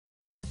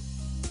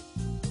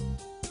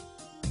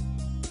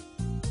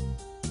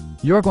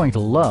You're going to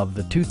love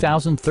the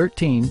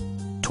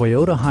 2013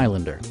 Toyota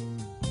Highlander.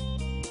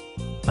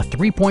 A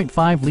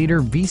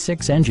 3.5-liter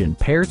V6 engine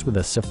pairs with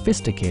a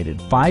sophisticated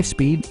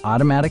 5-speed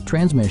automatic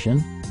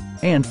transmission,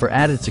 and for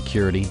added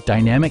security,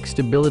 dynamic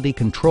stability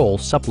control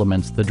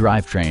supplements the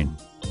drivetrain.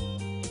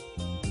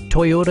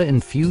 Toyota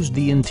infused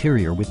the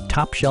interior with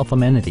top-shelf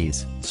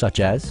amenities such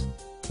as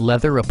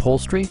leather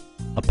upholstery,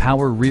 a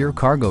power rear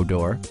cargo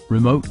door,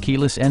 remote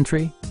keyless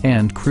entry,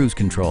 and cruise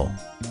control.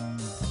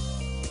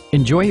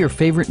 Enjoy your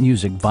favorite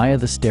music via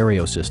the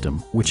stereo system,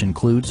 which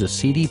includes a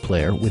CD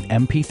player with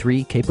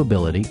MP3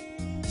 capability,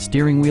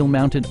 steering wheel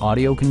mounted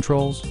audio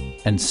controls,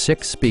 and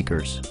 6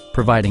 speakers,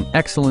 providing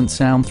excellent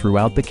sound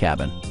throughout the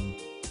cabin.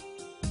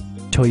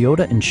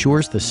 Toyota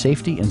ensures the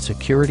safety and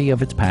security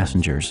of its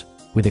passengers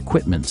with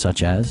equipment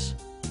such as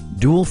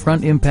dual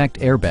front impact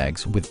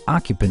airbags with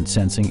occupant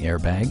sensing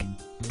airbag,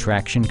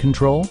 traction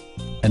control,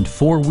 and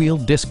 4-wheel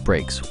disc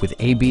brakes with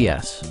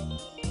ABS.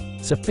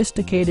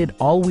 Sophisticated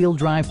all-wheel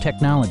drive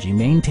technology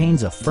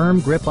maintains a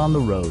firm grip on the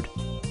road.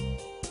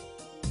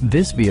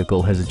 This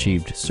vehicle has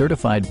achieved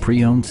certified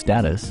pre-owned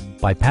status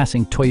by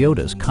passing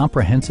Toyota's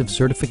comprehensive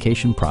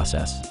certification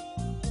process.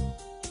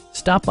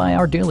 Stop by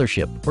our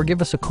dealership or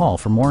give us a call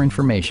for more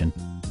information.